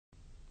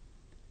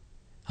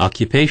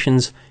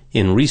Occupations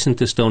in Recent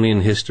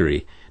Estonian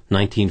History,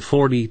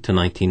 1940 to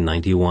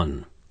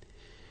 1991.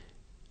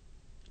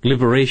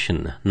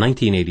 Liberation,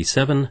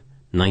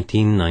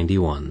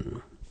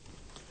 1987-1991.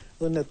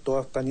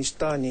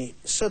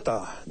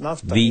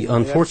 The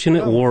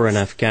unfortunate war in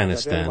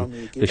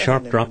Afghanistan, the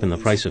sharp drop in the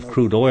price of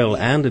crude oil,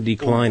 and a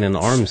decline in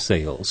arms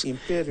sales,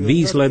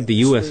 these led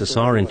the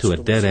USSR into a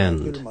dead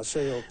end.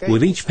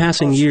 With each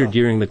passing year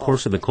during the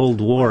course of the Cold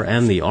War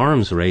and the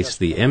arms race,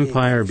 the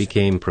empire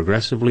became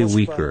progressively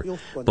weaker,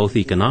 both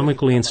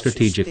economically and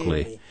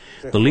strategically.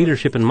 The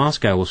leadership in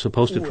Moscow was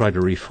supposed to try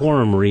to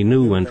reform,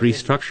 renew, and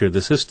restructure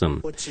the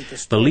system.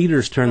 The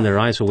leaders turned their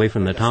eyes away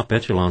from the top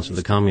echelons of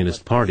the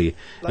Communist Party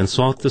and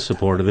sought the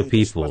support of the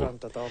people.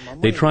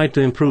 They tried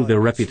to improve their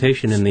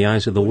reputation in the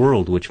eyes of the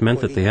world, which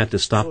meant that they had to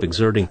stop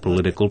exerting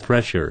political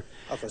pressure.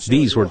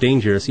 These were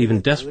dangerous,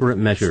 even desperate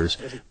measures,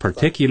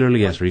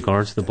 particularly as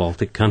regards the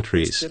Baltic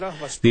countries.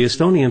 The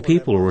Estonian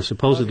people were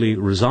supposedly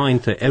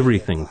resigned to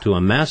everything, to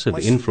a massive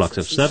influx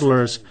of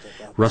settlers,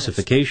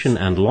 Russification,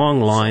 and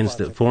long lines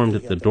that formed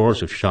at the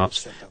doors of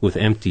shops with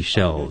empty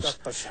shelves.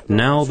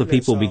 Now the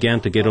people began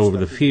to get over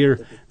the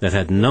fear that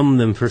had numbed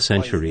them for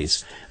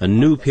centuries. A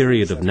new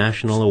period of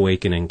national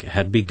awakening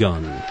had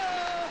begun.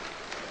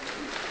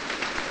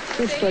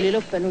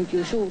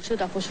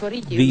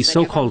 The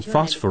so-called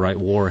Phosphorite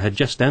War had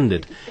just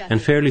ended,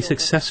 and fairly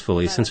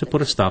successfully, since it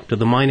put a stop to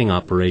the mining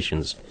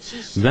operations.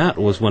 That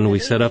was when we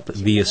set up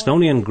the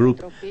Estonian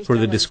Group for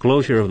the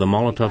Disclosure of the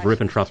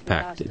Molotov-Ribbentrop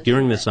Pact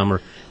during the summer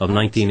of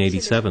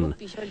 1987.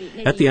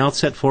 At the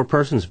outset, 4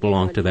 persons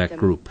belonged to that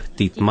group: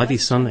 Tiit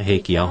Madison,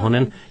 Heiki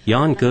Ahonen,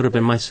 Jaan Kõrb,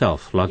 and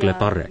myself, Lagle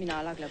Parek.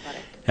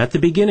 At the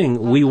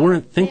beginning, we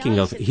weren't thinking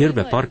of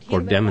Hirve Park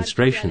or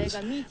demonstrations.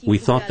 We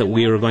thought that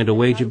we were going to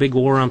wage a big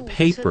war on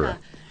paper.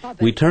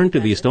 We turned to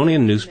the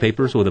Estonian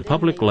newspapers with a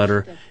public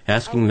letter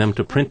asking them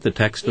to print the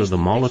text of the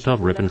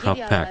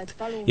Molotov-Ribbentrop Pact,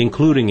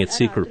 including its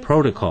secret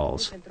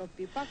protocols.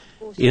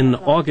 In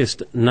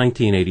August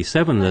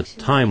 1987, the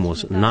time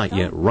was not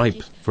yet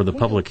ripe for the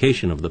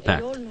publication of the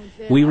pact.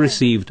 We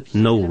received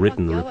no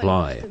written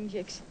reply.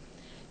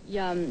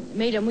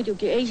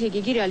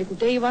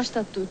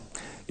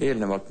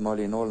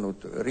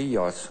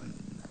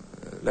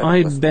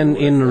 I'd been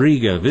in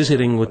Riga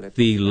visiting with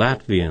the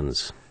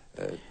Latvians.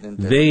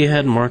 They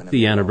had marked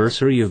the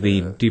anniversary of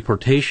the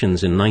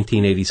deportations in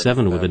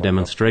 1987 with a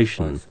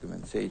demonstration.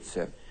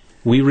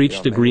 We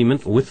reached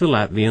agreement with the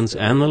Latvians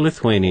and the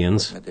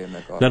Lithuanians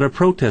that a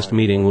protest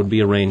meeting would be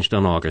arranged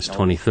on August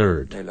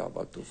 23rd.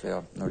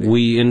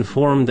 We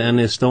informed an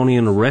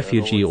Estonian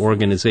refugee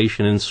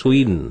organization in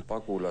Sweden,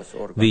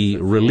 the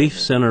Relief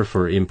Center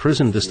for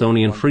Imprisoned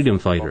Estonian Freedom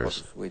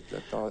Fighters.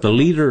 The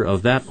leader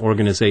of that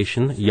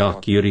organization,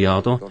 Jaak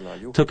Jüriado,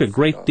 took a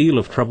great deal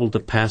of trouble to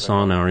pass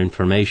on our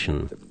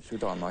information,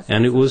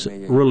 and it was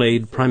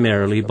relayed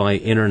primarily by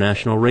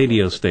international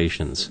radio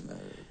stations,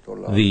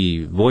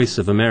 the Voice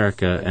of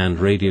America and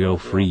Radio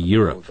Free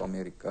Europe.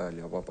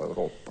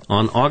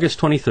 On August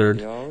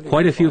 23rd,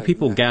 quite a few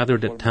people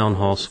gathered at Town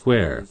Hall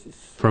Square.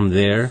 From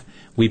there,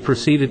 we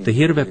proceeded to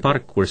Hirve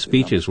Park, where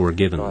speeches were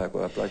given.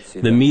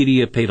 The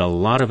media paid a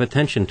lot of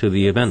attention to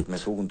the event.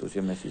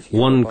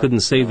 One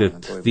couldn't say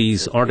that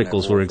these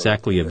articles were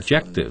exactly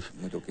objective,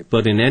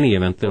 but in any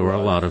event, there were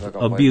a lot of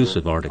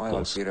abusive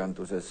articles.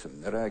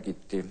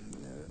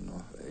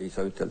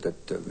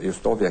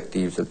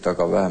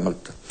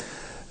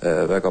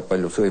 Väga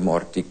palju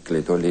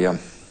sõimuartikleid oli ja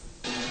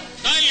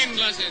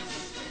tallinlased,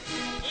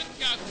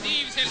 võtke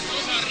aktiivselt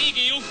osa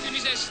riigi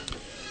juhtimisest.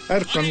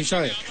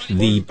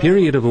 The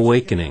period of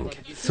awakening.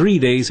 3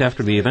 days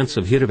after the events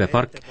of Hirve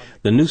Park,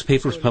 the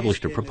newspapers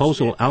published a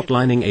proposal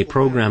outlining a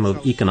program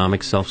of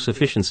economic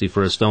self-sufficiency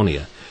for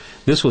Estonia.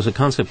 This was a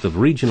concept of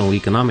regional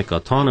economic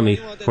autonomy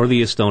for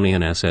the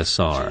Estonian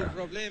SSR.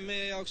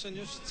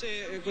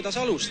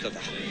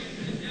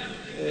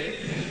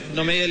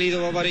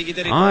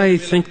 I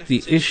think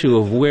the issue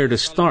of where to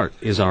start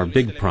is our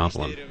big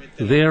problem.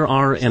 There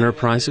are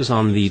enterprises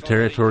on the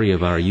territory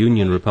of our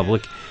Union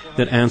Republic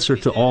that answer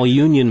to all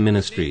Union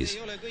ministries.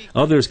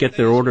 Others get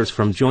their orders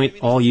from joint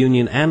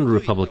all-Union and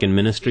Republican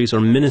ministries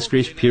or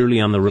ministries purely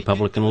on the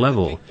Republican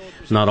level.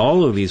 Not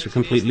all of these are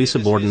completely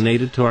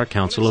subordinated to our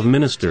Council of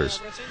Ministers.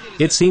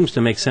 It seems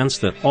to make sense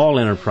that all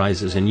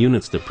enterprises and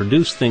units that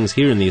produce things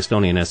here in the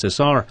Estonian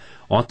SSR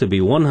ought to be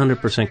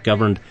 100%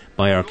 governed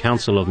by our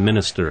Council of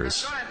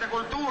Ministers.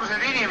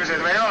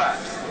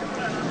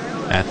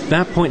 At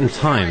that point in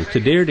time, to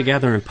dare to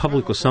gather in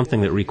public was something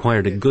that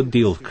required a good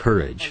deal of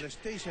courage.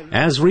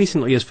 As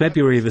recently as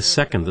February the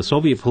 2nd, the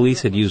Soviet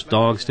police had used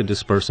dogs to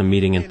disperse a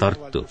meeting in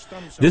Tartu.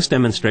 This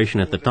demonstration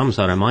at the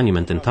Tammsaare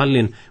monument in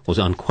Tallinn was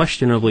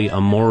unquestionably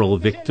a moral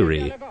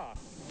victory.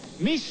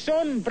 Think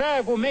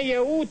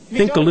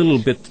a little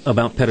bit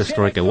about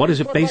perestroika. What is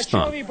it based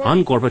on?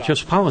 On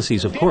Gorbachev's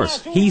policies, of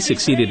course. He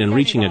succeeded in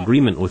reaching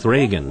agreement with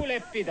Reagan.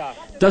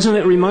 Doesn't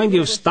it remind you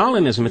of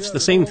Stalinism? It's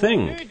the same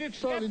thing.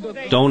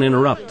 Don't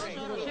interrupt.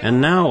 And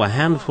now a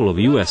handful of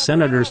U.S.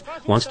 senators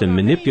wants to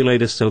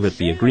manipulate us so that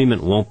the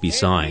agreement won't be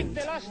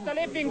signed.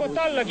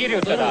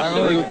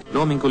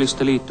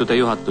 loominguliste liitude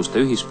juhatuste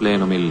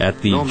ühispleenumil.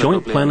 At the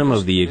joint plenum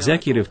of the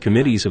executive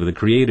committees of the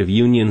creative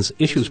unions,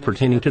 issues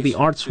pertaining to the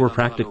arts were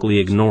practically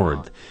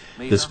ignored.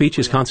 The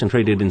speeches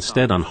concentrated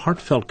instead on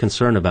heartfelt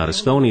concern about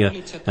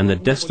Estonia and the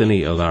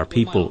destiny of our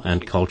people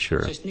and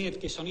culture.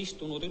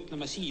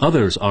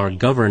 Others are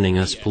governing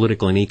us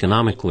politically and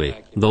economically.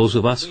 Those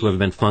of us who have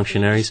been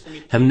functionaries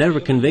have never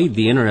conveyed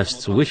the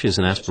interests, wishes,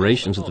 and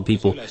aspirations of the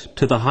people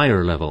to the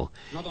higher level.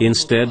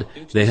 Instead,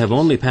 they have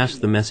only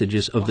passed the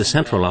messages of the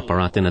central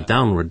apparat in a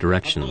downward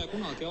direction.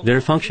 Their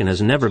function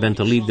has never been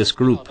to lead this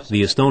group,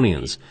 the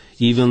Estonians,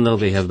 even though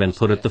they have been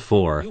put at the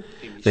fore.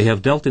 They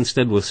have dealt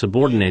instead with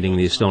subordinating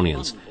the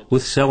Estonians,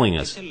 with selling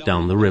us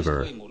down the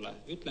river.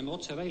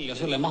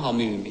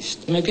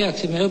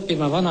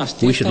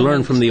 We should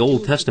learn from the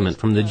Old Testament,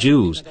 from the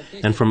Jews,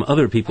 and from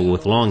other people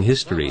with long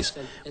histories.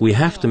 We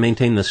have to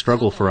maintain the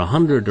struggle for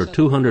 100 or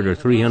 200 or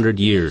 300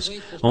 years.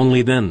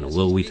 Only then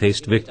will we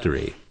taste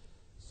victory.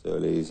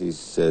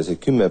 This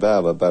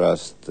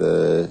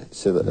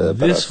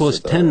was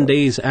 10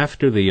 days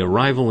after the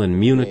arrival in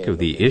Munich of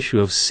the issue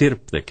of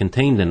Sirp that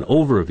contained an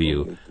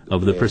overview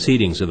of the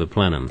proceedings of the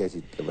plenum.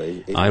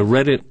 I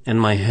read it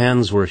and my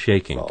hands were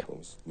shaking.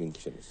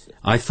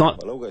 I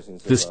thought,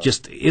 this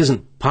just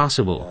isn't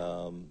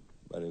possible.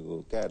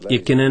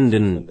 It can end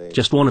in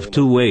just one of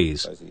two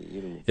ways.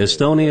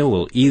 Estonia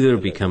will either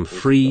become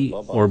free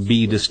or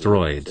be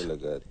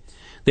destroyed.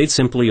 They'd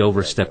simply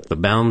overstepped the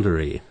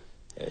boundary.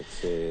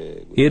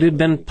 It had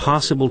been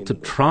possible to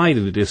try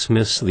to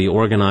dismiss the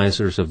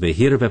organizers of the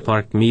Hirve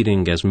Park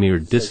meeting as mere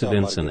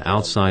dissidents and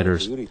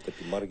outsiders,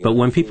 but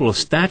when people of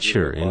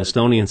stature in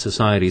Estonian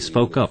society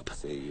spoke up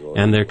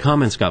and their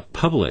comments got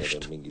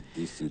published,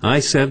 I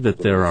said that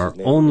there are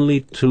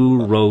only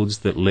two roads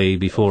that lay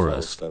before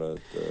us.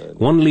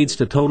 One leads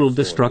to total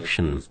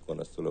destruction,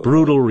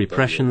 brutal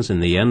repressions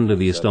and the end of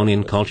the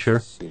Estonian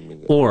culture,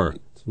 or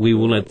we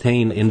will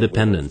attain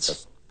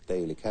independence.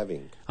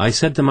 I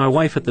said to my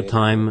wife at the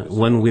time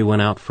when we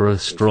went out for a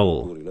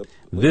stroll,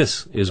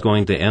 this is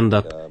going to end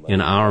up in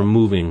our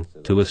moving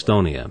to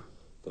Estonia.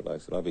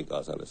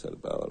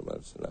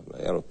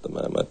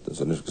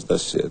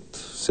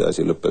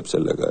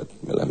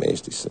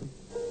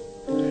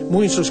 The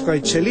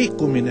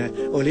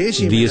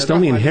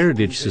Estonian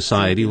Heritage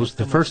Society was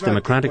the first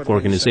democratic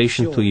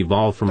organization to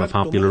evolve from a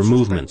popular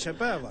movement.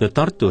 The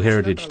Tartu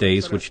Heritage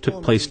Days, which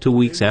took place 2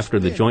 weeks after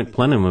the joint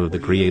plenum of the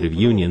creative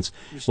unions,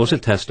 was a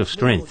test of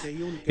strength.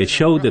 It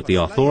showed that the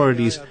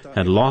authorities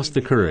had lost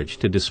the courage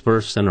to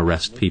disperse and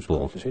arrest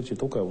people.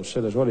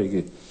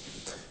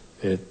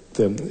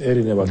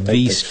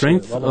 The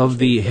strength of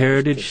the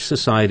Heritage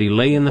Society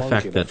lay in the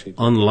fact that,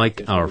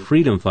 unlike our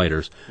freedom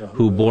fighters,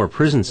 who bore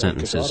prison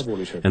sentences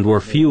and were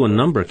few in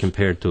number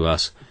compared to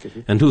us,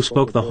 and who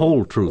spoke the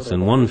whole truth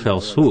in one fell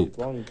swoop,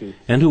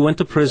 and who went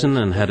to prison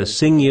and had a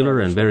singular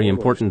and very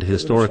important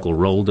historical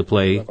role to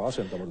play,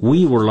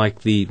 we were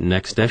like the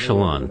next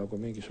echelon.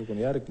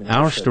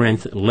 Our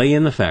strength lay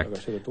in the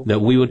fact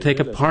that we would take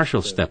a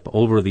partial step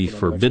over the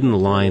forbidden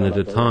line at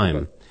a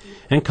time.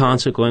 And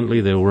consequently,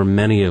 there were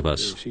many of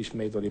us.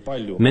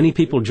 Many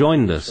people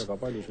joined us,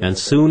 and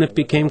soon it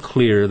became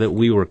clear that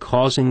we were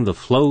causing the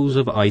flows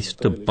of ice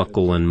to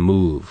buckle and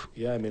move.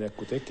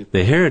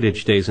 The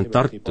Heritage Days in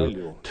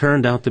Tartu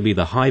turned out to be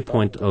the high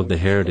point of the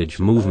heritage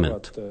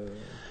movement.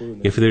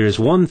 If there is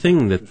one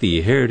thing that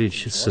the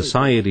Heritage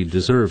Society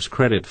deserves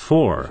credit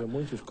for,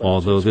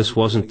 although this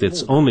wasn't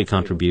its only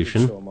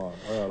contribution,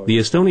 the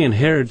Estonian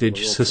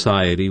Heritage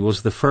Society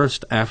was the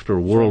first after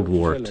World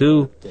War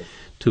II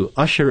to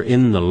usher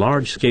in the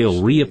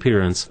large-scale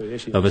reappearance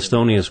of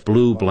Estonia's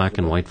blue, black,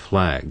 and white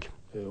flag.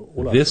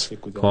 This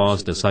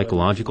caused a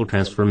psychological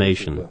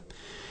transformation.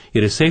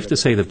 It is safe to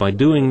say that by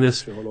doing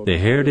this, the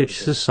Heritage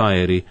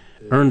Society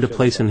earned a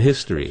place in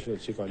history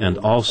and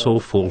also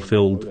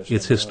fulfilled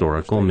its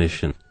historical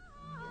mission.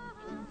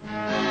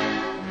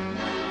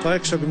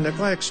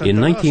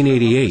 In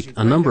 1988,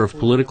 a number of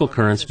political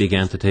currents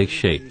began to take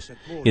shape.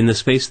 In the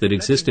space that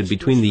existed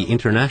between the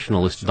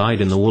internationalist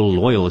dyed-in-the-wool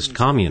loyalist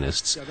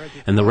communists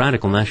and the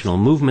radical national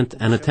movement,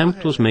 an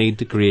attempt was made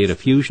to create a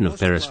fusion of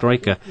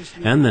perestroika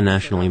and the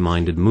nationally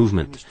minded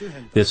movement.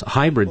 This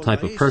hybrid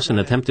type of person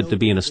attempted to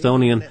be an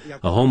Estonian,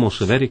 a Homo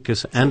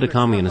Sovieticus, and a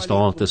communist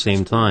all at the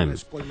same time.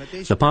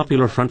 The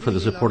Popular Front for the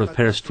Support of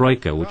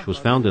Perestroika, which was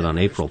founded on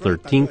April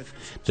 13th,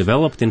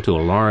 developed into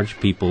a large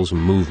people's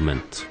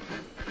movement.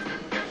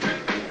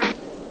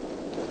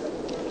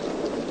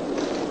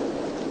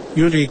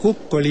 Yuri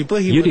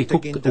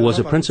Kukk was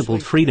a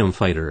principled freedom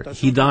fighter.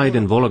 He died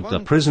in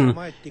Vologda prison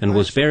and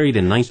was buried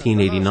in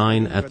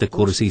 1989 at the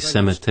Kursi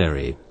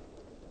Cemetery.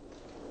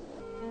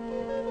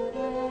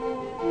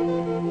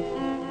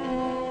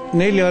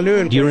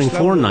 During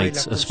 4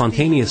 nights, a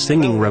spontaneous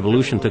singing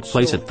revolution took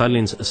place at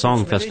Tallinn's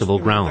Song Festival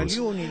grounds.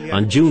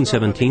 On June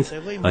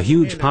 17th, a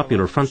huge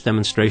Popular Front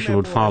demonstration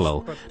would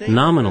follow,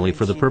 nominally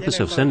for the purpose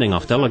of sending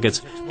off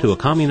delegates to a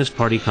Communist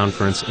Party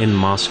conference in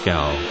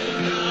Moscow.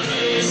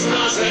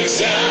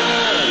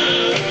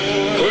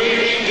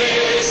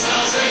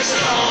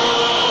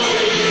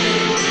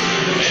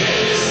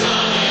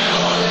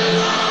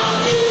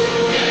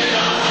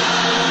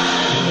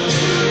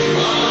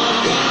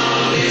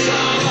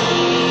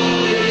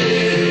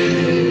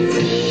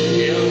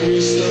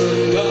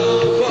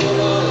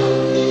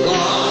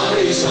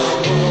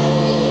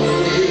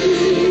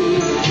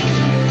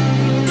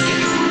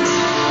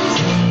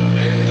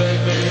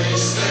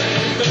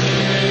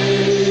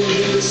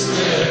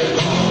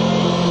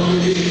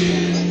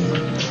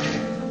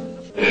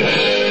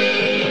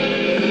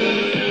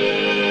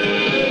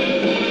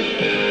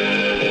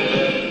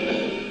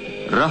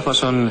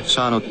 Rahvas on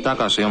saanud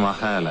tagasi oma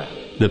hääle.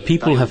 The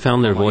people have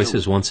found their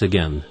voices once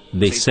again.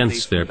 They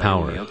sense their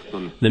power.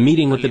 The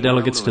meeting with the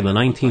delegates to the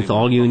 19th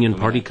All-Union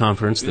Party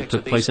Conference that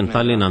took place in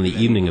Tallinn on the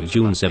evening of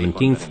June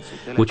 17th,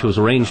 which was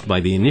arranged by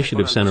the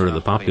Initiative Center of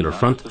the Popular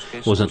Front,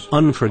 was an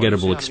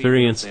unforgettable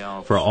experience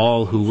for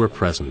all who were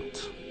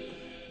present.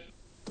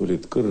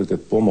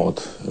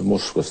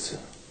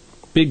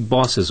 Big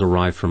bosses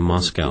arrived from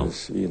Moscow.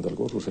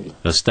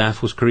 A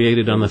staff was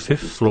created on the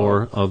 5th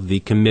floor of the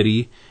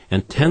committee,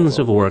 and tens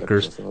of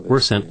workers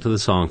were sent to the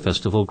Song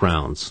Festival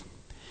grounds.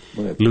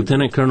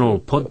 Lieutenant Colonel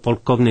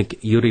Podpolkovnik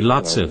Yuri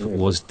Latsev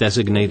was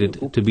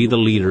designated to be the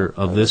leader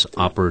of this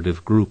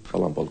operative group.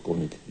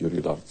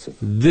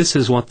 This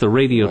is what the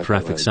radio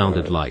traffic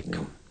sounded like.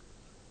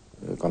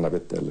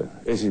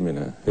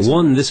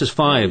 1, this is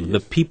 5, the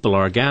people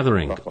are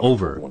gathering,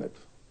 over.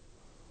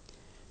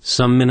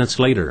 Some minutes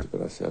later,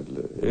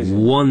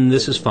 1,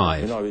 this is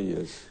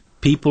 5.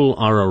 People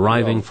are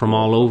arriving from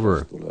all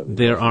over.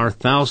 There are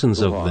thousands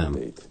of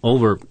them.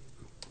 Over.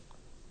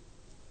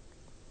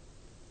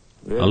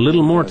 A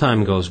little more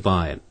time goes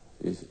by.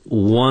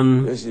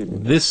 1,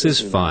 this is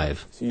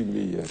 5.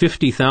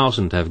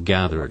 50,000 have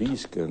gathered.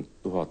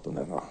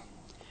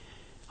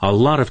 A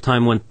lot of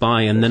time went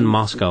by, and then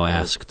Moscow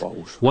asked,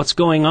 "What's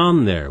going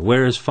on there?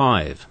 Where is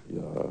 5?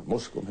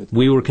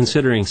 We were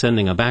considering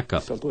sending a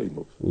backup.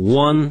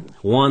 1,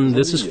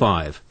 this is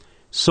 5.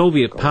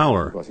 Soviet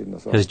power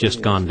has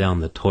just gone down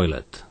the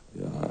toilet."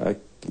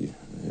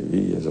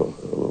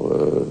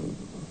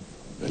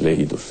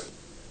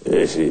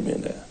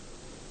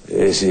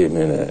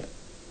 Esimene,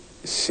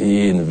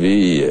 siin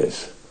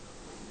 5.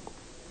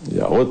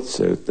 Ja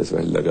otse ütles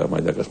välja, aga ma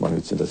ei tea, kas ma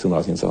nüüd seda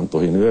sõna siin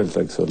tohin öelda,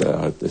 eks ole,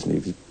 ja ütles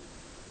nii,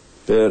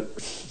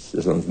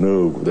 see on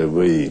Nõukogude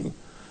võim.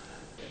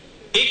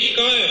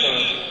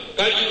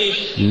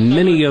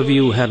 Many of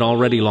you had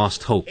already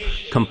lost hope.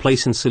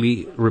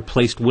 Complacency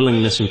replaced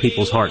willingness in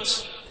people's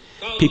hearts.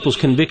 People's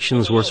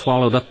convictions were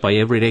swallowed up by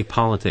everyday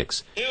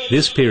politics.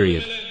 This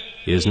period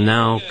is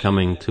now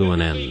coming to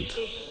an end.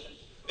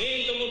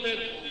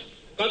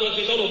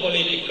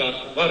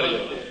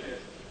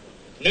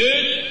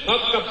 Nüüd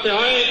hakkab see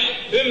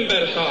aeg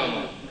ümber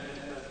saama.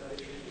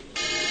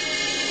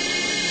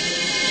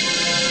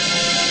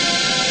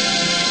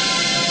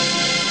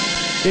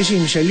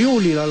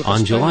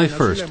 On July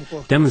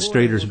 1st,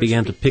 demonstrators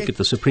began to picket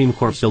the Supreme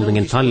Court building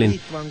in Tallinn,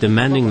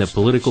 demanding that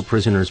political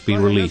prisoners be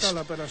released.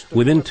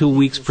 Within 2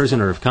 weeks,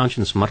 prisoner of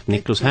conscience Mart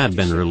Niklus had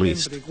been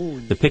released.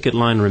 The picket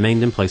line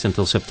remained in place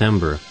until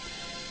September.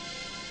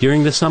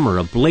 During the summer,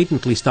 a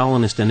blatantly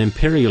Stalinist and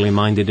imperially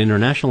minded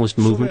internationalist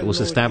movement was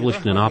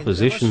established in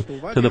opposition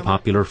to the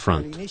Popular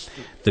Front.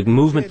 The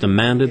movement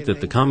demanded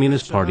that the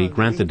Communist Party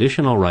grant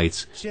additional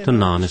rights to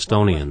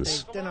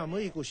non-Estonians.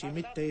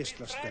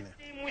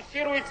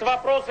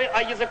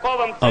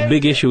 A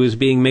big issue is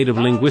being made of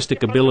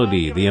linguistic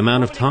ability. The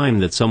amount of time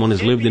that someone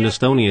has lived in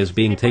Estonia is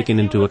being taken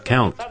into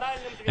account,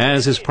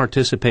 as is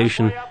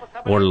participation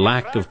or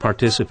lack of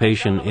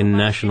participation in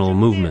national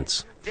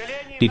movements.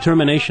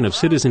 Determination of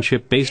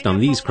citizenship based on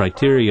these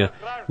criteria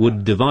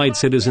would divide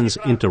citizens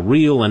into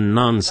real and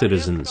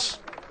non-citizens.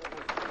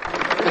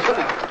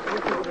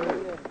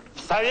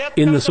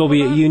 In the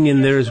Soviet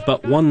Union, there is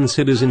but one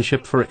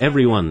citizenship for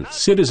everyone,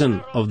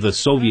 citizen of the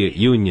Soviet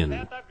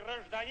Union.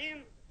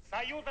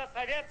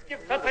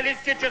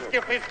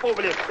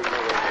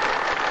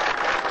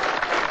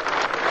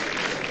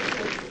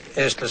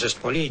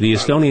 The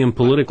Estonian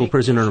political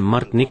prisoner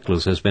Mart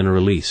Niklus has been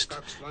released.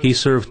 He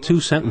served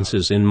 2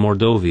 sentences in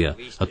Mordovia,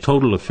 a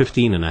total of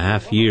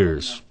 15.5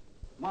 years.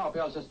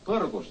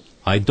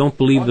 I don't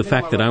believe the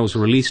fact that I was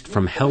released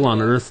from hell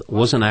on earth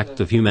was an act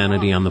of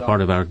humanity on the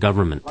part of our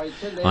government.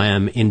 I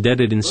am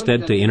indebted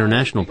instead to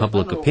international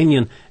public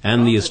opinion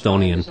and the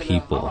Estonian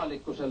people.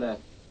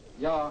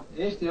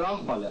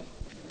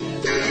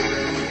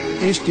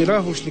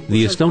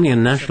 The Estonian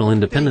National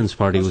Independence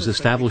Party was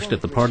established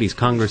at the party's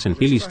Congress in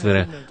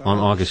Pilistveere on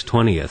August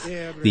 20th.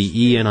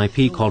 The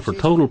ENIP called for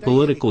total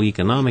political,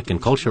 economic,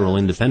 and cultural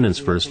independence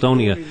for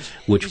Estonia,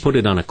 which put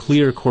it on a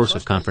clear course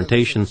of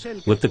confrontation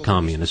with the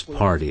Communist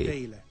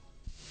Party.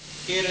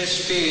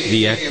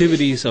 The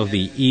activities of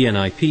the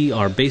ENIP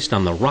are based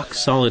on the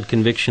rock-solid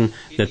conviction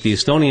that the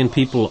Estonian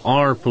people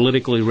are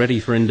politically ready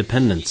for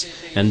independence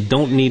and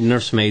don't need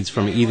nursemaids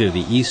from either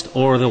the East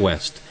or the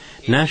West.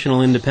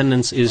 National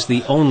independence is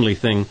the only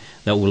thing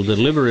that will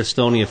deliver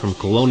Estonia from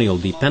colonial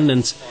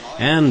dependence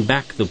and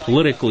back the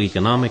political,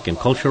 economic, and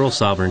cultural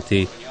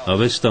sovereignty of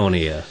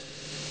Estonia.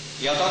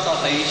 Ja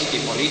tagada Eesti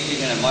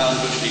poliitiline,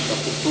 majanduslik ja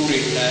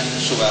kultuuriline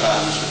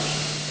suveräänsus.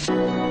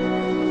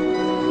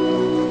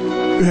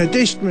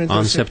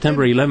 On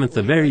September 11th,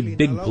 a very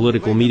big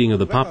political meeting of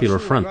the Popular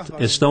Front,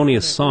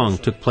 Estonia's Song,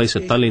 took place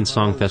at Tallinn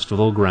Song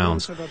Festival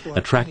grounds,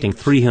 attracting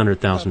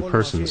 300,000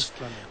 persons.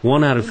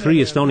 1 out of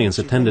 3 Estonians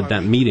attended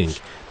that meeting.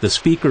 The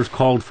speakers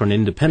called for an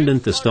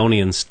independent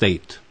Estonian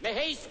state.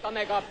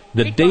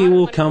 The day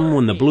will come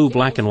when the blue,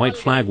 black, and white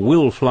flag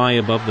will fly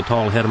above the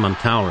tall Hermann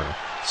Tower.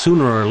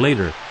 Sooner or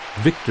later,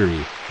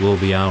 victory will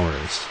be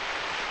ours.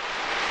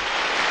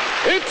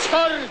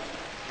 kord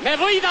me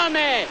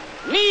võidame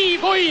nii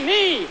kui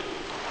nii.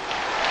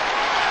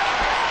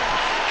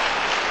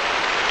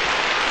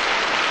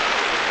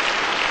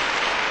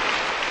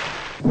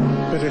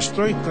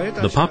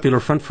 The Popular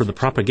Front for the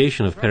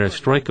Propagation of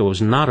Perestroika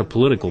was not a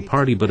political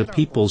party, but a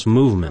people's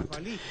movement.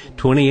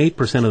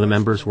 28% of the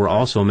members were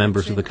also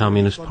members of the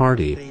Communist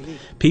Party.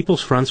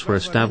 People's fronts were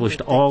established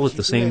all at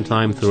the same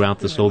time throughout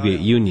the Soviet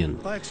Union.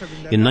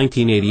 In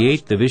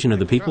 1988, the vision of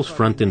the People's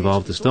Front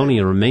involved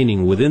Estonia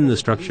remaining within the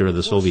structure of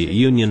the Soviet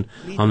Union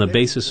on the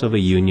basis of a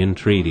union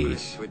treaty.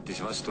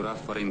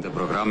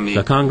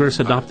 The Congress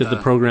adopted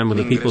the program of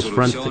the People's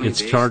Front,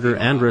 its charter,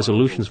 and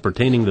resolutions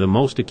pertaining to the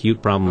most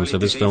acute problems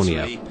of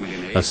Estonia.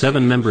 A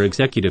 7-member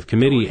executive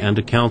committee and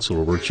a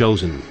council were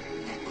chosen.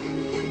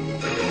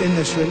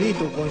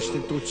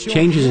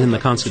 Changes in the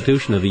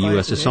Constitution of the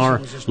USSR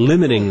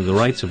limiting the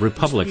rights of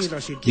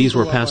republics, these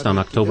were passed on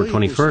October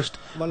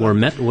 21st, were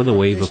met with a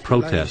wave of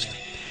protest.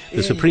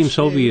 The Supreme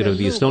Soviet of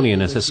the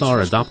Estonian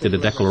SSR adopted a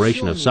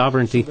declaration of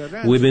sovereignty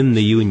within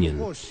the Union.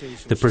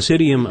 The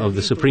Presidium of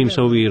the Supreme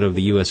Soviet of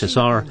the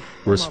USSR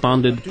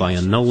responded by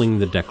annulling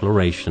the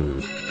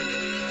declaration.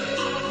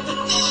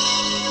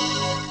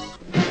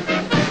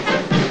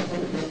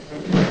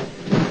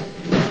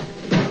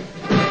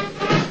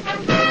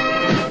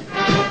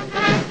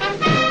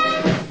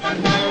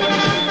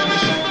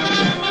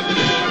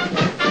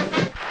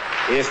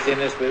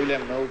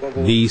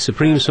 The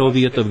Supreme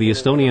Soviet of the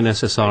Estonian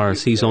SSR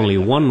sees only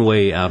one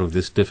way out of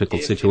this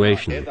difficult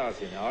situation.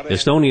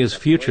 Estonia's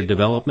future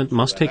development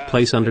must take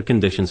place under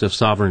conditions of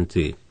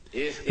sovereignty.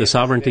 The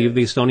sovereignty of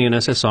the Estonian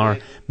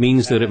SSR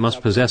means that it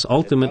must possess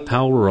ultimate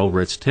power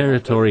over its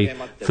territory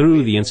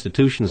through the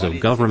institutions of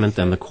government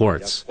and the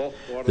courts.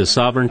 The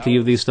sovereignty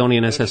of the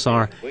Estonian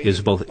SSR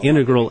is both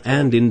integral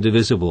and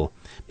indivisible.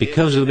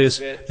 Because of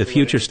this, the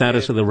future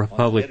status of the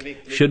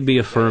Republic should be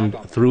affirmed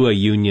through a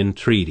union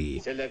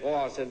treaty.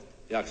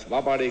 Peaks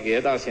vabariigi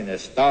edasine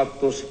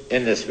staatus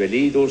NSV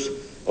Liidus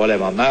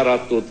olema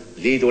määratud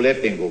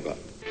liidulepinguga.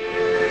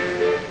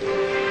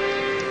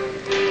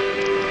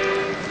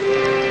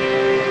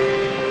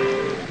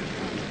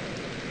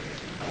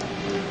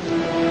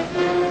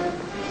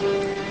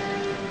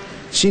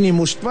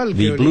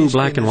 The blue,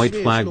 black, and white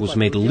flag was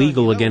made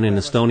legal again in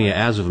Estonia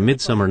as of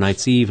Midsummer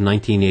Night's Eve,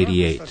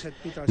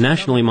 1988.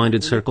 Nationally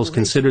minded circles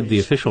considered the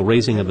official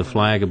raising of the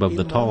flag above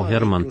the tall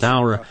Hermann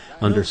Tower,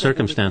 under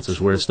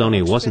circumstances where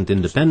Estonia wasn't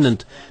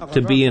independent,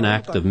 to be an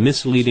act of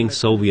misleading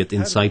Soviet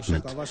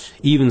incitement.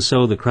 Even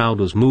so, the crowd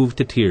was moved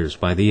to tears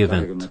by the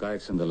event.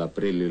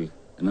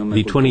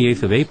 The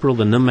 28th of April,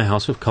 the Nõmme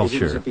House of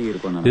Culture.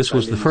 This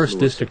was the first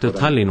district of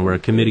Tallinn where a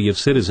committee of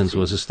citizens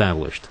was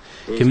established.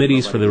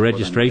 Committees for the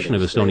registration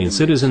of Estonian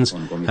citizens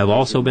have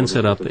also been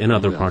set up in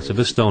other parts of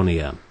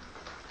Estonia.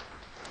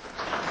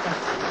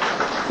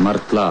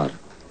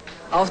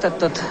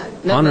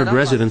 Honored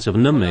residents of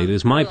Nõmme, it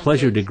is my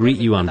pleasure to greet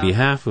you on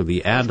behalf of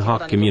the Ad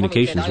Hoc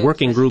Communications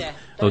Working Group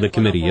of the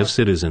Committee of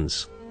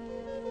Citizens.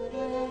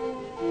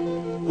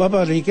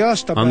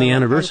 On the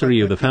anniversary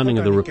of the founding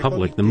of the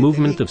Republic, the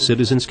movement of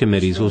citizens'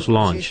 committees was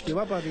launched.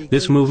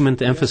 This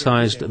movement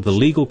emphasized the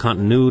legal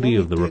continuity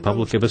of the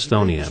Republic of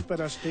Estonia.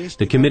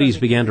 The committees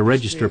began to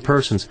register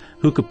persons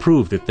who could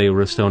prove that they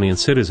were Estonian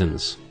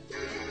citizens.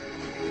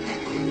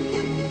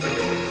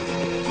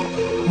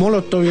 On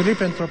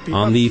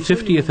the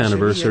 50th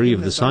anniversary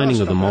of the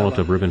signing of the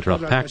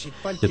Molotov-Ribbentrop Pact,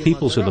 the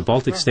peoples of the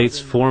Baltic states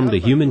formed a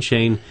human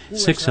chain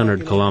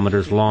 600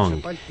 kilometers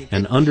long,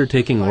 an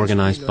undertaking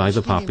organized by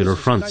the Popular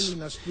Fronts.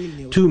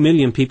 2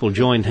 million people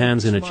joined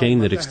hands in a chain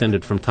that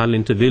extended from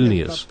Tallinn to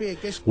Vilnius.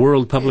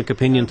 World public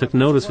opinion took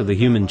notice of the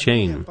human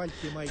chain.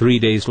 3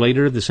 days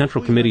later, the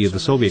Central Committee of the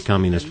Soviet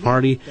Communist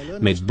Party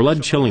made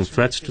blood-chilling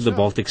threats to the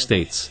Baltic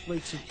states.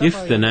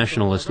 If the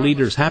nationalist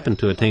leaders happen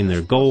to attain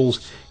their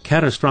goals,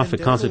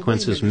 catastrophic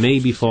consequences may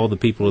befall the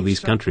people of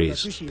these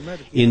countries.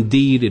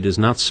 Indeed, it is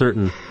not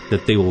certain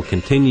that they will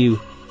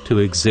continue to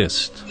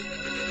exist.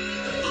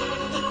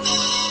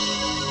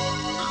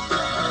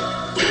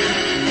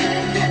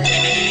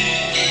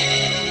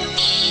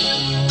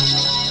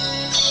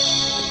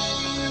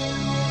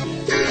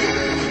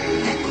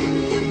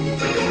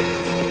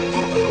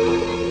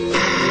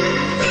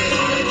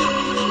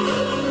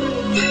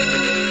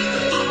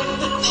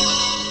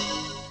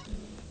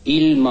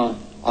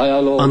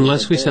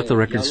 Unless we set the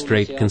record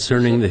straight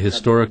concerning the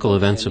historical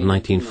events of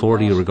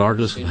 1940,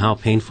 regardless of how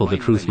painful the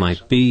truth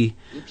might be,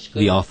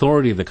 the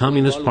authority of the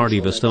Communist Party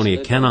of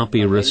Estonia cannot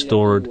be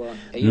restored,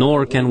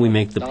 nor can we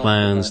make the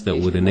plans that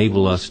would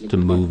enable us to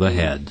move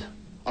ahead.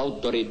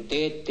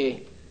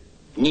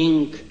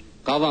 Ning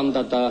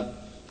kavandada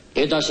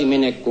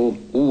edasimineku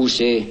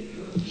uusi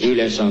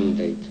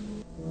ülesandeid.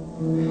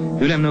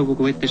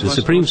 The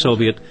Supreme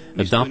Soviet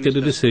adopted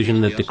a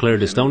decision that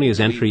declared Estonia's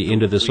entry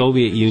into the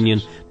Soviet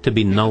Union to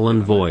be null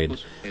and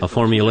void. A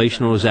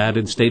formulation was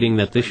added stating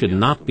that this should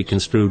not be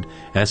construed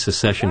as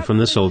secession from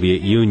the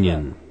Soviet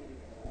Union.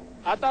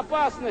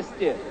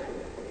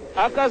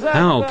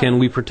 How can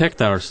we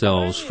protect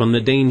ourselves from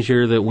the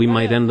danger that we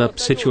might end up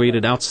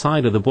situated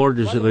outside of the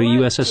borders of the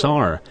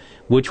USSR,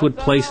 which would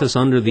place us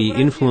under the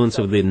influence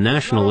of the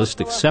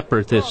nationalistic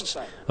separatists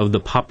of the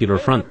Popular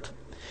Front?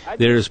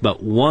 There is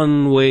but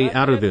one way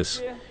out of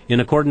this. In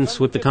accordance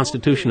with the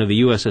Constitution of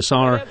the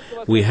USSR,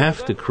 we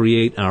have to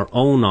create our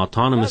own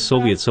autonomous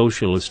Soviet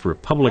Socialist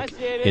Republic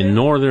in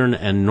northern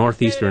and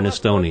northeastern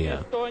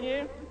Estonia.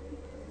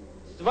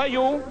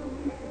 Свою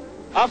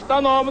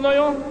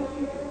автономную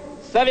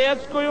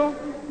советскую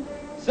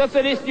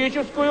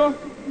социалистическую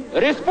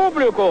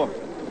республику.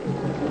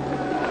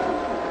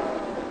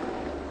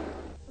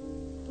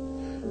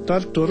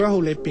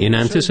 In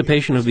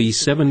anticipation of the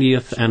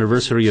 70th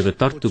anniversary of the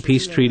Tartu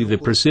Peace Treaty, the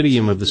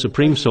Presidium of the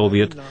Supreme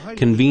Soviet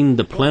convened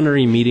the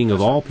plenary meeting of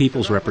all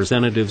people's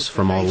representatives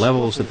from all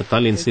levels at the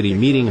Tallinn City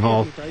Meeting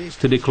Hall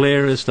to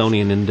declare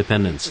Estonian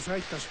independence.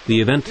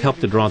 The event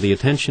helped to draw the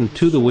attention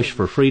to the wish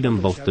for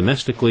freedom both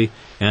domestically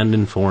and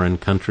in foreign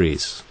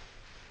countries.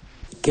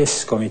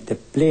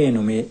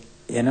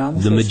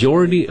 The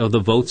majority of the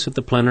votes at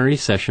the plenary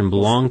session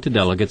belonged to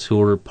delegates who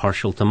were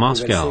partial to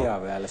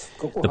Moscow.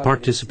 The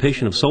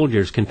participation of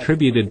soldiers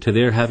contributed to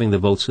their having the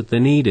votes that they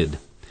needed.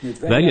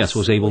 Velias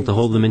was able to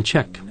hold them in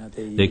check.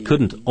 They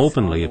couldn't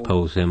openly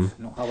oppose him.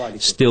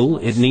 Still,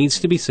 it needs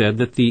to be said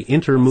that the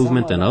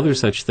inter-movement and other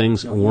such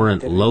things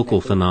weren't local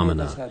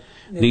phenomena.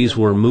 These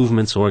were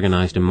movements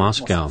organized in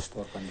Moscow.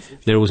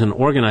 There was an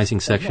organizing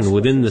section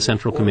within the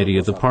Central Committee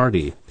of the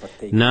party.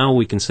 Now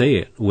we can say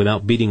it,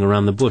 without beating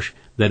around the bush,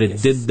 that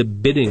it did the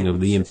bidding of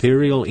the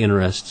imperial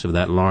interests of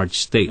that large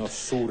state.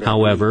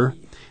 However,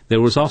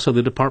 there was also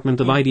the Department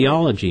of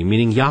Ideology,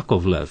 meaning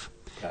Yakovlev.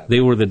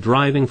 They were the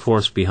driving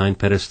force behind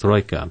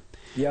perestroika.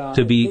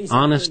 To be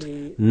honest,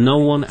 no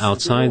one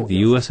outside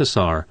the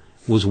USSR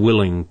was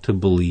willing to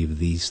believe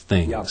these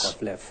things.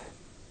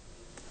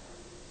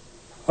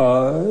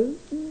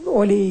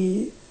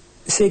 Oli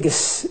see,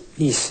 kes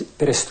viis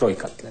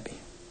perestroikat läbi.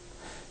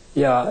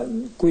 Ja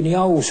kui nii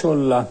aus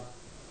olla,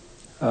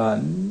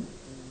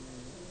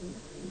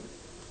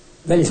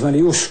 välismaal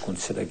ei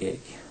uskunud seda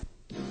keegi.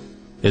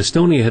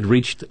 Estonia had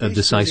reached a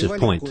decisive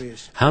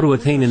point. How to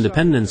attain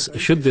independence,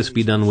 should this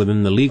be done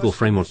within the legal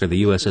framework of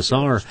the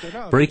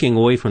USSR, breaking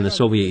away from the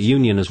Soviet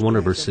Union as one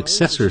of her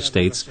successor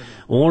states,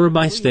 or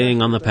by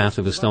staying on the path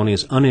of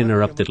Estonia's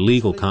uninterrupted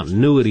legal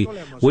continuity,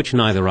 which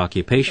neither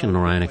occupation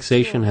nor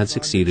annexation had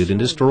succeeded in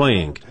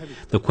destroying?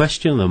 The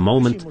question of the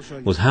moment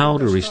was how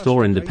to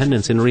restore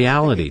independence in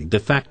reality, de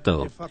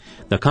facto.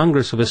 The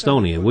Congress of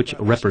Estonia, which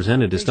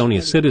represented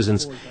Estonia's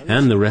citizens,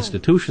 and the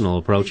restitutional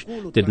approach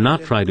did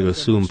not try to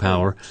assume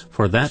power,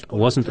 for that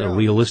wasn't a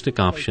realistic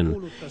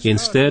option.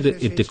 Instead,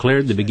 it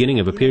declared the beginning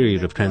of a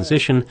period of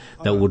transition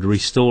that would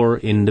restore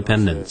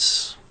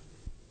independence.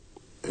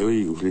 Well,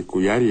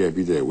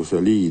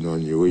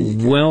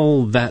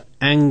 that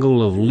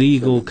angle of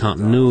legal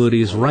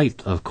continuity is right,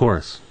 of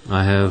course.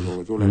 I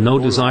have no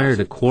desire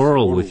to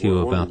quarrel with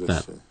you about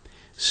that.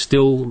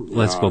 Still,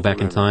 let's go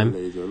back in time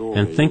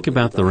and think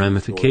about the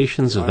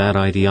ramifications of that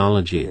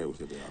ideology.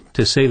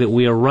 To say that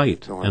we are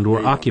right and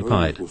we're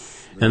occupied,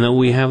 and that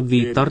we have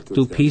the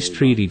Tartu Peace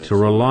Treaty to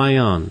rely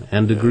on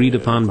and agreed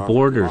upon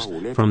borders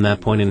from that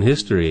point in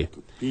history,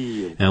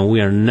 and we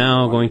are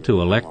now going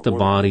to elect a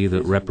body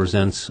that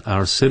represents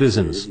our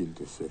citizens,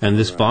 and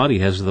this body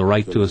has the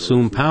right to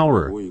assume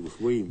power,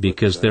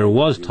 because there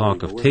was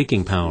talk of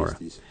taking power.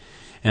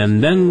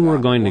 And then we're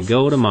going to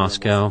go to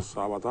Moscow,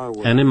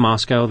 and in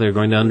Moscow they're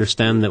going to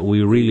understand that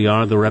we really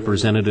are the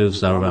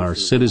representatives of our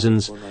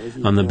citizens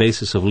on the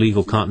basis of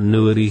legal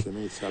continuity,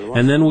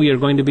 and then we are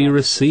going to be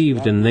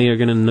received and they are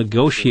going to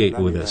negotiate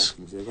with us,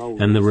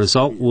 and the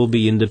result will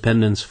be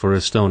independence for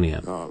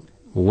Estonia.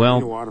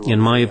 Well,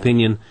 in my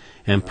opinion,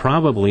 and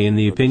probably in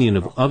the opinion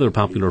of other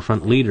Popular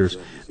Front leaders,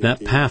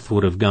 that path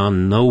would have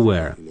gone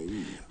nowhere.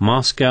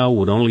 Moscow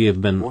would only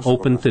have been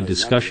open to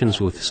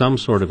discussions with some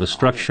sort of a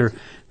structure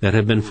that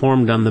had been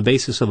formed on the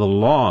basis of the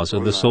laws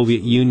of the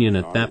Soviet Union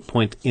at that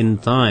point in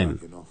time.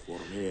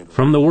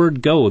 From the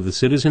word go, the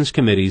citizens'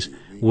 committees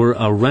were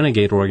a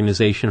renegade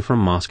organization from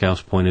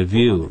Moscow's point of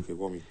view.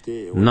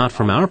 Not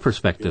from our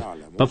perspective,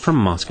 but from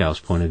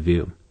Moscow's point of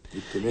view.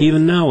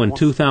 Even now, in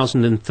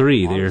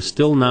 2003, they are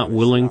still not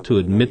willing to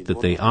admit that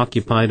they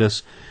occupied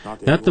us,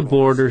 that the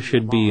border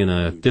should be in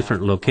a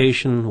different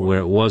location where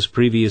it was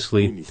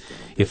previously.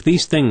 If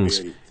these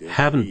things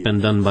haven't been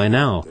done by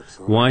now,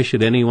 why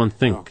should anyone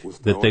think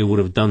that they would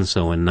have done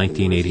so in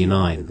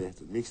 1989?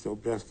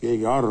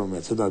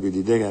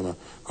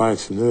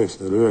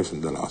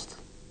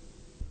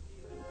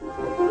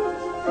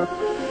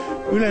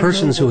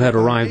 Persons who had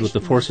arrived with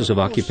the forces of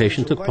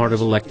occupation took part of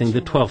electing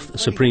the 12th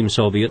Supreme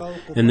Soviet,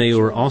 and they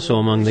were also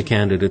among the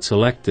candidates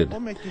elected.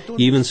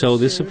 Even so,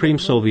 this Supreme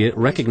Soviet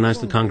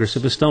recognized the Congress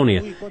of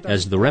Estonia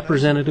as the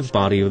representative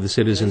body of the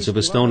citizens of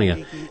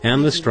Estonia,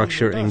 and the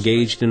structure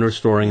engaged in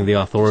restoring the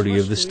authority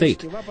of the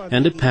state,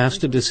 and it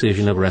passed a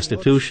decision of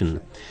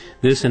restitution.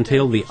 This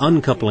entailed the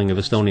uncoupling of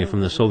Estonia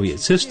from the Soviet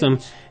system,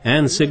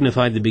 and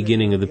signified the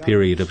beginning of the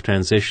period of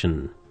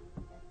transition.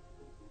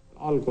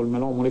 At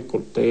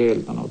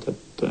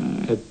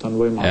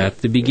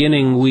the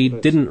beginning, we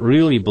didn't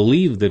really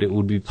believe that it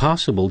would be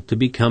possible to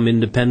become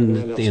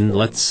independent in,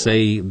 let's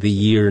say, the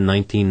year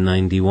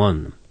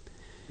 1991.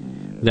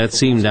 That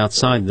seemed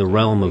outside the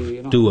realm of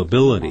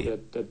doability.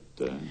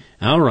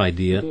 Our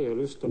idea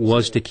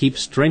was to keep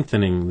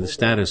strengthening the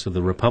status of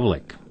the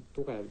Republic.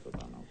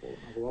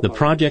 The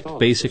project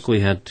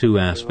basically had two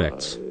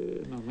aspects.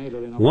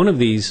 One of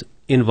these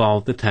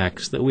involved the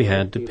tax that we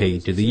had to pay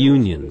to the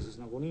Union.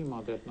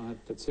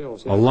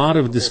 A lot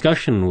of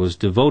discussion was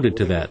devoted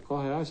to that,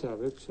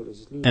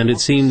 and it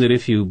seemed that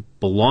if you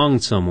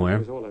belonged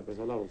somewhere,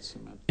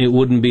 it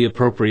wouldn't be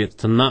appropriate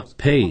to not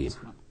pay.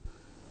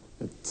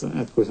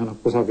 Et kui sa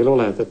kusagil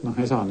oled, et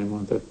ei saa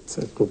niimoodi,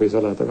 et klubis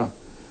oled,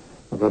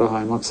 aga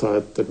raha ei maksa,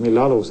 et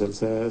mille alusel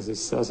see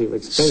asi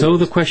võiks käia. So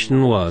the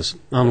question was,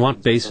 on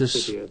what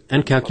basis,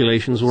 and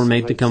calculations were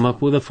made to come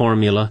up with a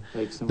formula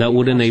that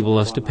would enable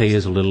us to pay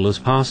as little as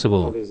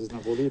possible.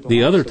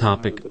 The other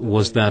topic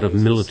was that of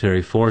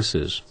military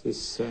forces.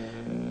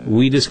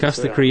 We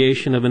discussed the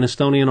creation of an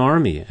Estonian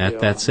army at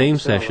that same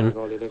session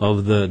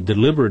of the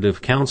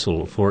Deliberative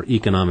Council for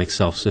Economic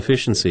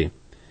Self-Sufficiency.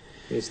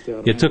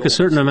 It took a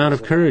certain amount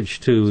of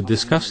courage to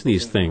discuss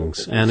these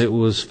things, and it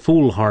was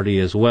foolhardy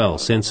as well,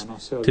 since,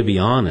 to be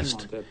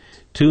honest,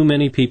 too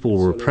many people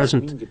were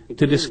present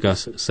to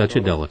discuss such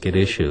a delicate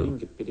issue.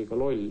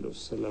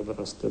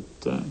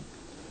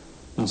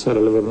 Seal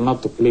oli võib-olla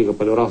natuke liiga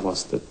palju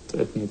rahvast,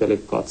 et nii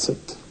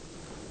delikaatset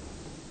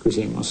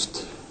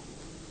küsimust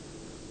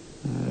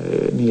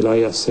nii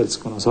laias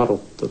seltskonnas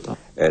arutada.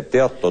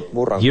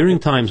 During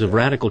times of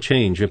radical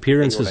change,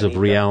 appearances of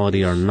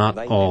reality are not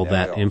all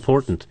that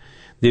important.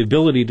 The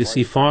ability to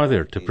see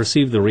farther, to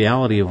perceive the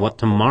reality of what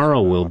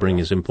tomorrow will bring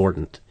is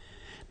important.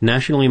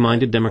 Nationally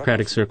minded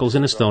democratic circles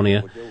in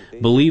Estonia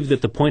believed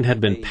that the point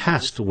had been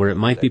passed where it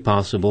might be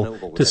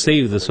possible to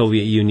save the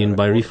Soviet Union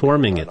by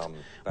reforming it.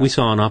 We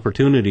saw an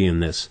opportunity in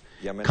this.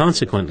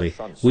 Consequently,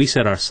 we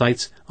set our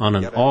sights on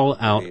an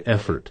all-out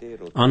effort,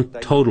 on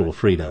total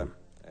freedom.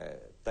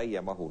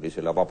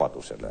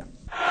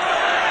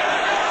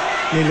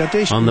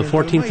 On the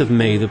 14th of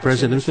May, the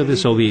President of the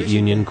Soviet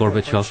Union,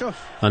 Gorbachev,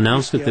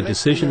 announced that the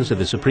decisions of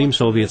the Supreme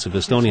Soviets of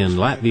Estonia and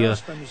Latvia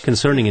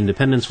concerning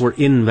independence were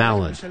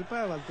invalid.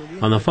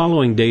 On the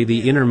following day,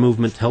 the inner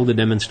movement held a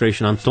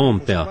demonstration on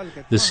Toompea,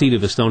 the seat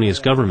of Estonia's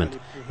government,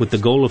 with the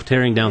goal of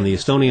tearing down the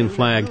Estonian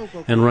flag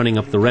and running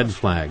up the red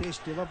flag.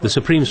 The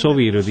Supreme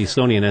Soviet of the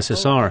Estonian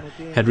SSR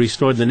had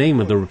restored the name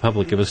of the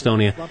Republic of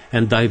Estonia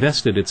and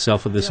divested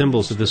itself of the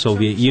symbols of the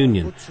Soviet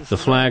Union, the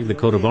flag, the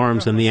coat of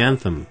arms, and the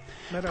anthem.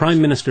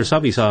 Prime Minister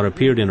Savisaar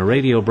appeared in a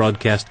radio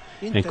broadcast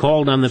and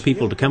called on the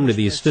people to come to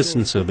the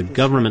assistance of the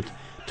government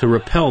to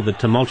repel the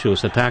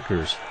tumultuous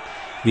attackers.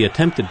 The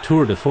attempted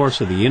tour de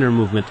force of the inner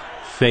movement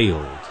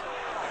failed.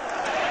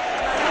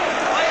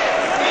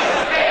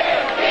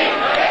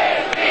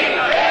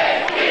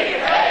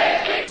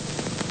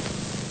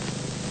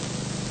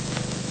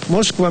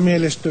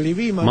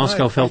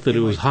 Moscow felt that it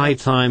was high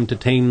time to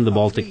tame the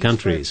Baltic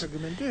countries.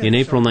 In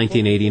April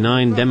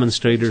 1989,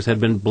 demonstrators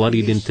had been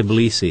bloodied in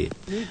Tbilisi.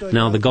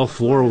 Now the Gulf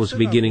War was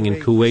beginning in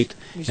Kuwait,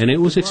 and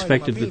it was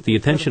expected that the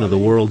attention of the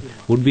world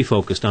would be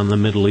focused on the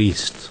Middle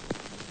East.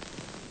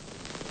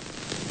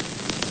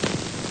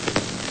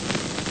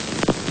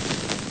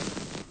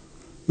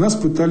 They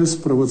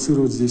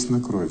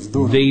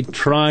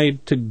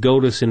tried to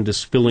goad us into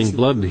spilling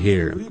blood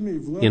here.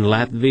 In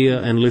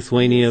Latvia and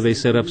Lithuania, they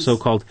set up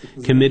so-called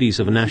committees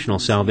of national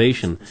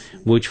salvation,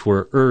 which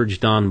were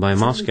urged on by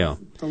Moscow.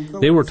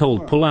 They were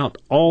told, pull out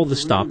all the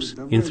stops.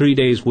 In 3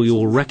 days we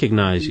will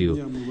recognize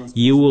you.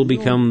 You will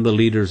become the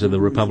leaders of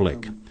the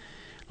Republic.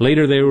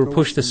 Later they were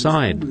pushed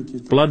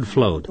aside, blood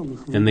flowed,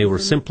 and they were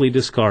simply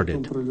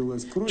discarded.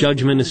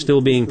 Judgment is still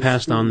being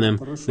passed on them,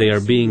 they are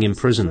being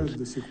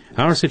imprisoned.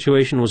 Our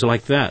situation was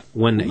like that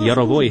when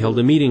Yarovoi held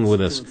a meeting with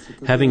us,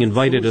 having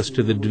invited us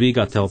to the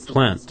Dvigatel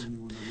plant.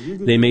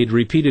 They made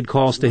repeated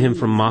calls to him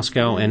from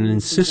Moscow and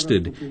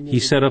insisted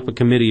he set up a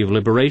committee of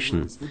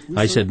liberation.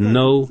 I said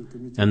no,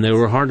 and there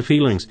were hard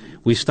feelings.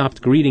 We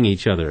stopped greeting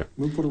each other.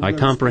 I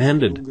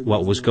comprehended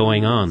what was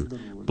going on.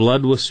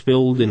 Blood was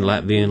spilled in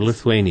Latvia and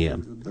Lithuania.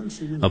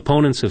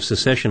 Opponents of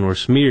secession were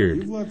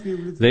smeared.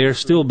 They are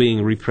still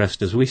being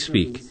repressed as we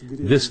speak.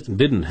 This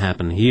didn't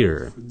happen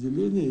here.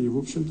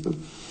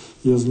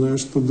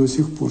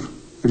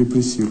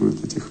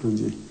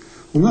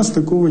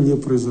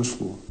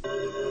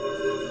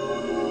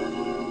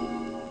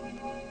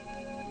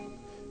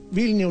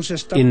 In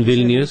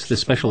Vilnius, the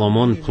Special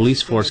OMON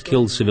police force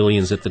killed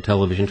civilians at the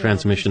television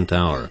transmission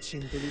tower.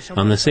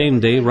 On the same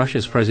day,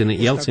 Russia's President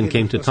Yeltsin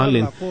came to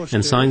Tallinn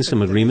and signed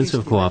some agreements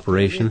of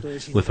cooperation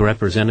with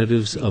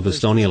representatives of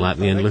Estonia,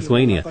 Latvia, and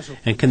Lithuania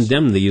and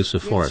condemned the use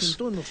of force.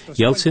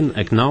 Yeltsin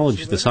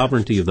acknowledged the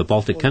sovereignty of the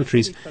Baltic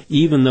countries,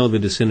 even though the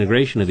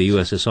disintegration of the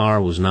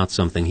USSR was not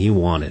something he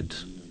wanted.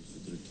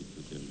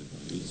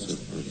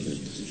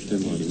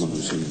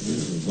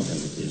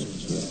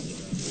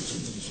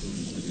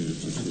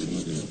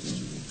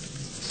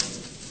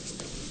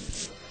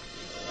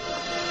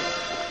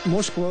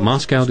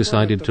 Moscow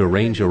decided to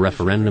arrange a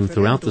referendum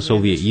throughout the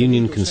Soviet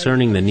Union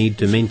concerning the need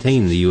to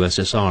maintain the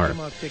USSR.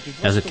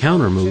 As a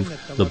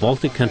counter-move, the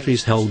Baltic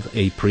countries held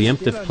a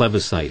preemptive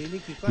plebiscite.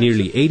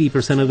 Nearly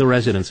 80% of the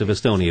residents of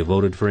Estonia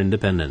voted for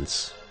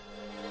independence.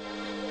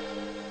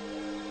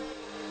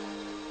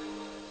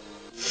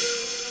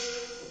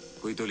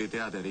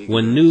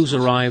 When news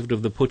arrived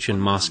of the putsch in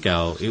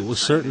Moscow, it was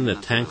certain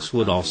that tanks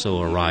would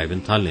also arrive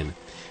in Tallinn.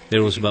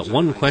 There was but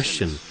one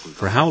question: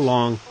 for how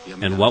long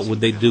and what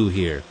would they do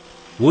here?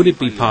 Would it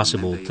be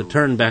possible to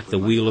turn back the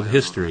wheel of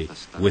history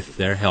with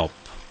their help?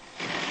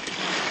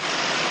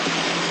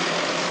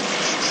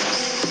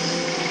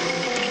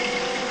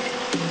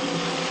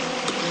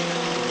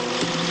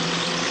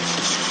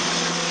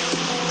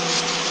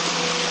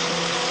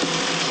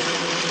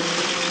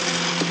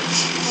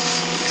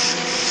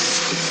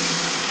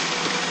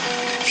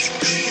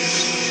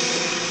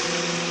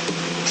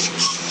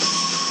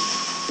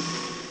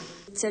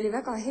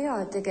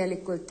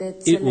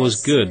 It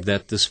was good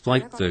that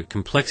despite the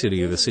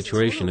complexity of the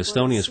situation,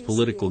 Estonia's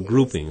political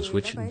groupings,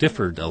 which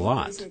differed a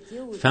lot,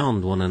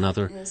 found one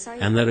another,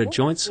 and that a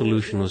joint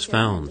solution was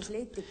found.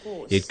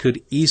 It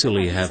could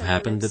easily have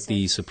happened that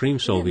the Supreme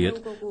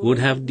Soviet would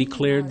have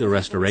declared the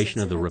restoration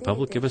of the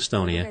Republic of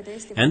Estonia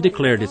and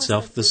declared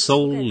itself the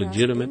sole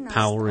legitimate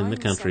power in the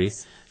country,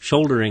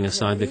 shouldering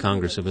aside the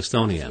Congress of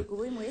Estonia.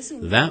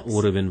 That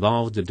would have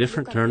involved a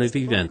different turn of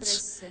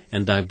events,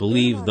 and I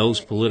believe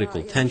those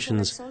political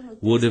tensions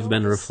would have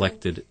been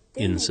reflected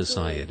in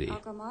society.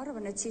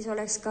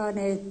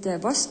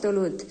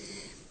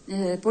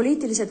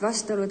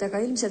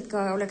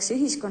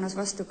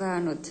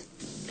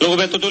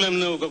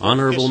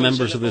 Honorable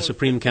members of the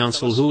Supreme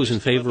Council, who is in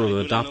favor of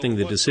adopting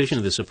the decision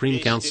of the Supreme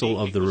Council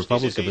of the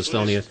Republic of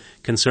Estonia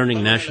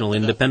concerning national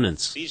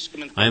independence?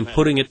 I am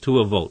putting it to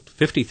a vote.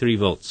 53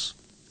 votes.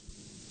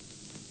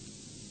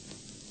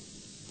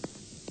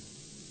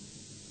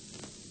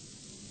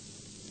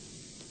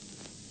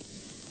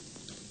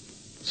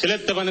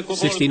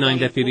 69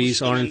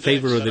 deputies are in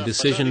favor of the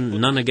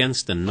decision, none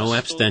against, and no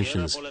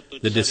abstentions.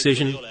 The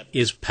decision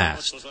is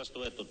passed.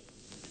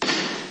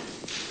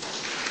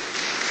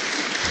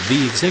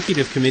 The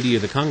Executive Committee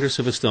of the Congress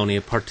of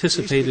Estonia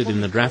participated in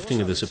the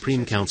drafting of the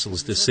Supreme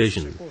Council's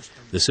decision.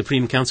 The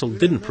Supreme Council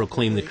didn't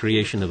proclaim the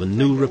creation of a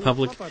new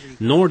republic,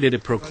 nor did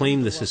it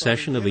proclaim the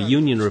secession of a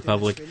Union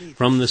Republic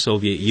from the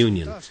Soviet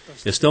Union.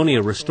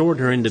 Estonia restored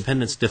her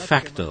independence de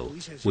facto,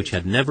 which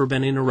had never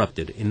been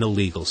interrupted in the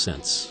legal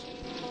sense.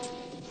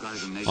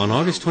 On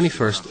August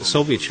 21st,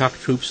 Soviet shock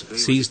troops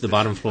seized the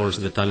bottom floors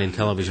of the Tallinn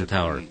television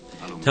tower.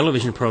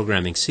 Television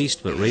programming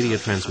ceased, but radio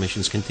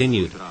transmissions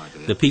continued.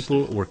 The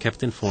people were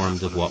kept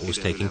informed of what was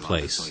taking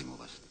place.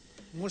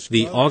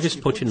 The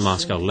August putsch in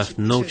Moscow left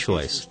no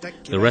choice.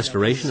 The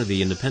restoration of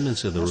the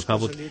independence of the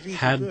Republic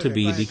had to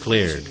be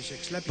declared.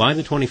 By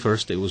the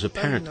 21st, it was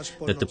apparent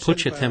that the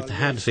putsch attempt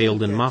had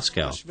failed in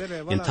Moscow.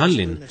 In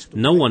Tallinn,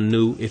 no one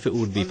knew if it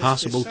would be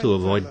possible to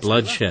avoid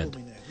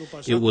bloodshed.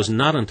 It was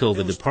not until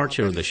the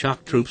departure of the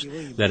shock troops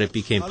that it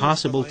became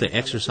possible to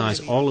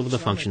exercise all of the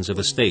functions of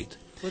a state.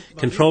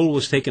 Control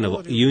was taken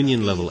of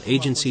union-level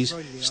agencies,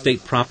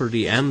 state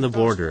property, and the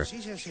border.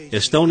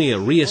 Estonia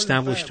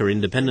re-established her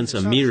independence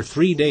a mere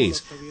 3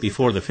 days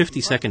before the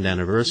 52nd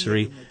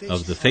anniversary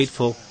of the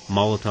fateful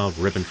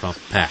Molotov-Ribbentrop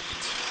Pact.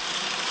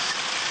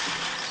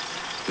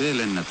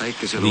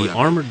 The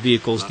armored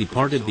vehicles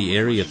departed the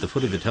area at the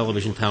foot of the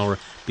television tower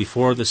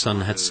before the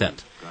sun had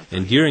set,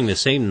 and during the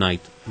same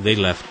night they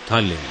left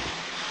Tallinn.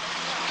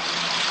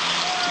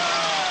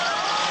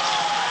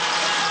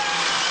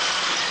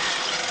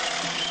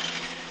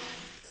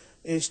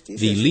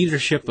 The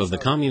leadership of the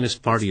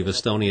Communist Party of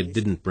Estonia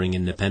didn't bring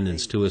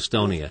independence to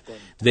Estonia.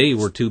 They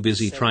were too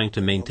busy trying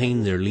to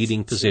maintain their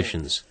leading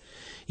positions.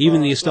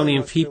 Even the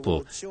Estonian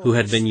people, who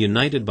had been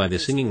united by the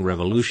Singing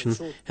Revolution,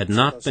 had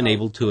not been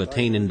able to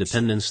attain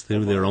independence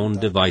through their own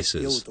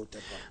devices.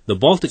 The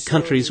Baltic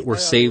countries were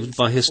saved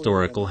by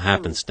historical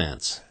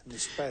happenstance.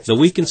 The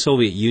weakened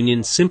Soviet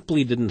Union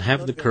simply didn't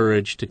have the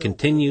courage to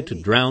continue to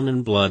drown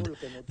in blood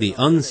the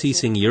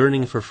unceasing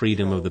yearning for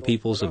freedom of the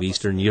peoples of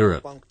Eastern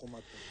Europe.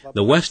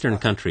 The Western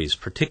countries,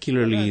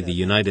 particularly the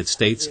United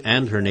States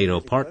and her NATO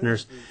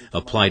partners,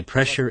 applied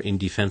pressure in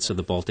defense of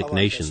the Baltic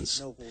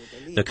nations.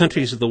 The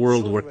countries of the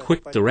world were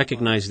quick to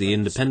recognize the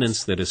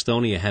independence that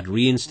Estonia had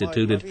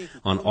reinstituted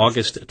on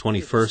August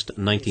 21st,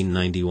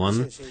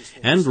 1991,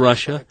 and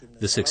Russia,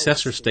 the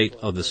successor state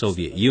of the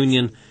Soviet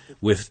Union,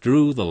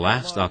 withdrew the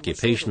last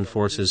occupation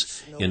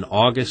forces in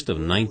August of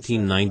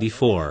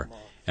 1994,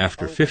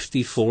 after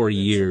 54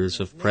 years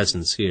of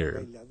presence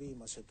here.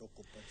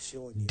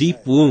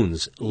 Deep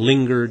wounds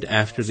lingered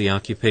after the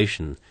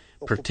occupation,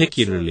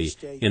 particularly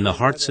in the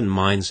hearts and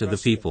minds of the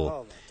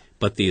people,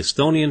 but the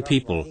Estonian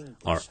people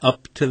are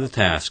up to the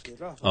task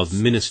of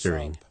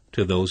ministering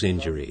to those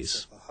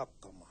injuries.